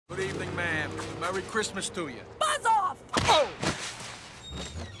Good evening, ma'am. Merry Christmas to you. Buzz off! Oh!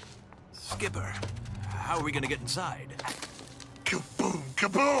 Skipper, how are we gonna get inside? Kaboom,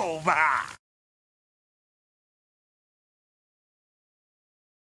 kaboom! Ah!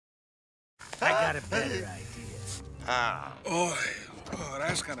 I got a better idea. Ah. Oh,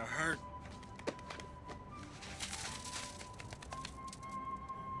 that's gonna hurt.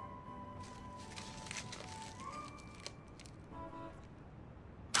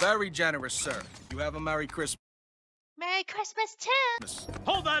 Very generous, sir. You have a Merry Christmas. Merry Christmas, too!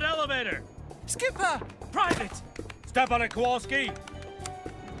 Hold that elevator! Skipper! Private! Step on it, Kowalski!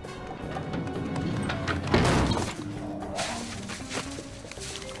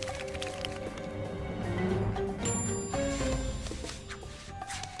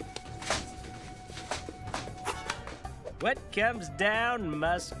 What comes down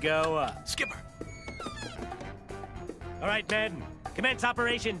must go up. Skipper! All right, men. Commence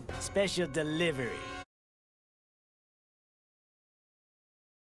Operation Special Delivery.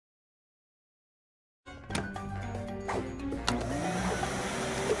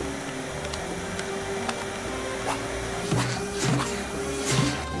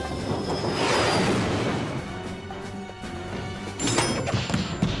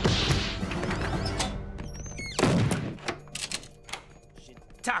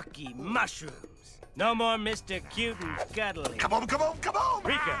 Shiitake mushrooms. No more Mr. Cute and Cuddly. Come on, come on, come on!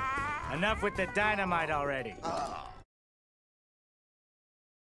 Rico, enough with the dynamite already.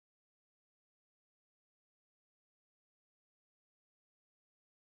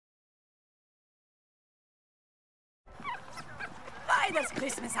 Why does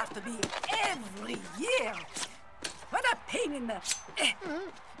Christmas have to be every year? What a pain in the tape.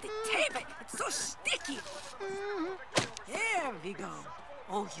 It's so sticky. There we go.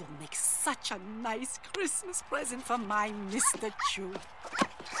 Oh, you'll make such a nice Christmas present for my Mr. Chu.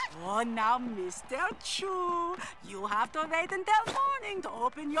 Oh, now, Mr. Chu, you have to wait until morning to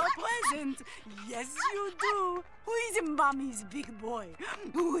open your present. Yes, you do. Who is Mommy's big boy?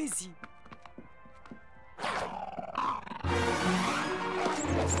 Who is he?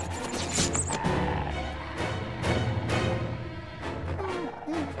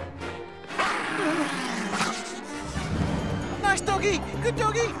 Nice doggy! Good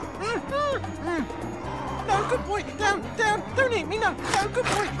doggy! No, good boy! Down, down! Don't eat me! No, no, good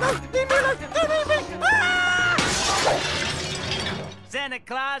boy! No, leave me alone! Don't eat me! Ah! Santa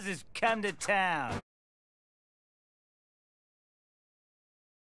Claus has come to town.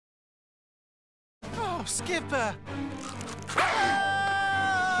 Oh, Skipper!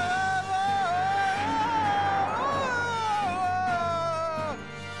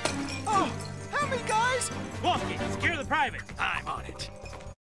 Oh, help me, guys! Walkie, secure the private. I'm on it.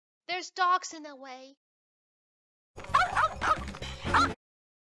 There's dogs in the way.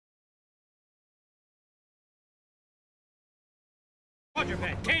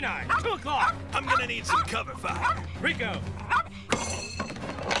 Quadruped, K9, 2 o'clock. I'm gonna need some cover fire. Rico.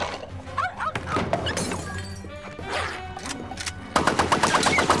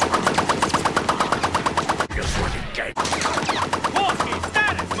 Just like a gate. Walkie,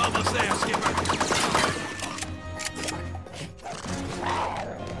 status. Almost there, Skipper.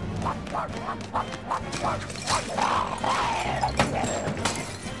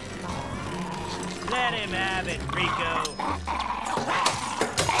 Let him have it, Rico.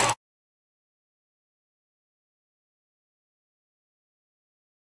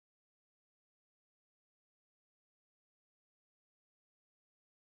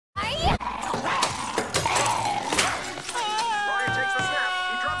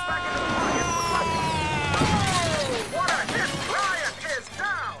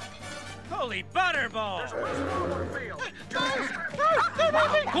 Holy butterball!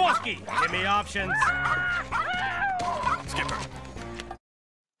 Kowalski, give me options. Skipper.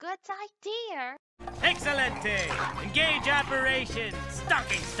 Good idea. Excelente! Engage operation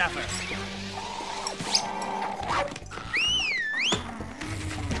stocking stuffer.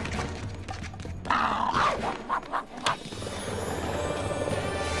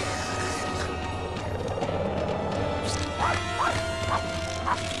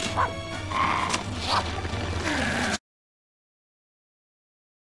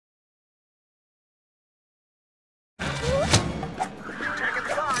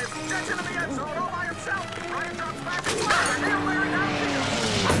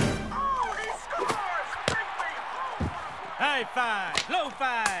 High five, low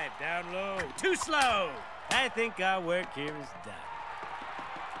five, down low, too slow. I think our work here is done.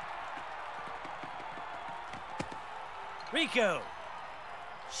 Rico,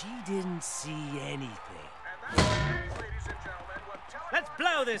 she didn't see anything. And that's the case, ladies and gentlemen, when Let's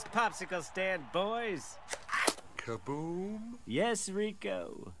blow this popsicle stand, boys. Kaboom. Yes,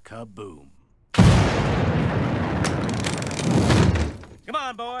 Rico. Kaboom. Come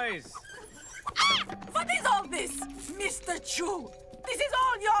on, boys. What is all this, Mr. Chew? This is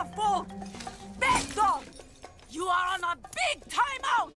all your fault. Bad dog, you are on a big timeout.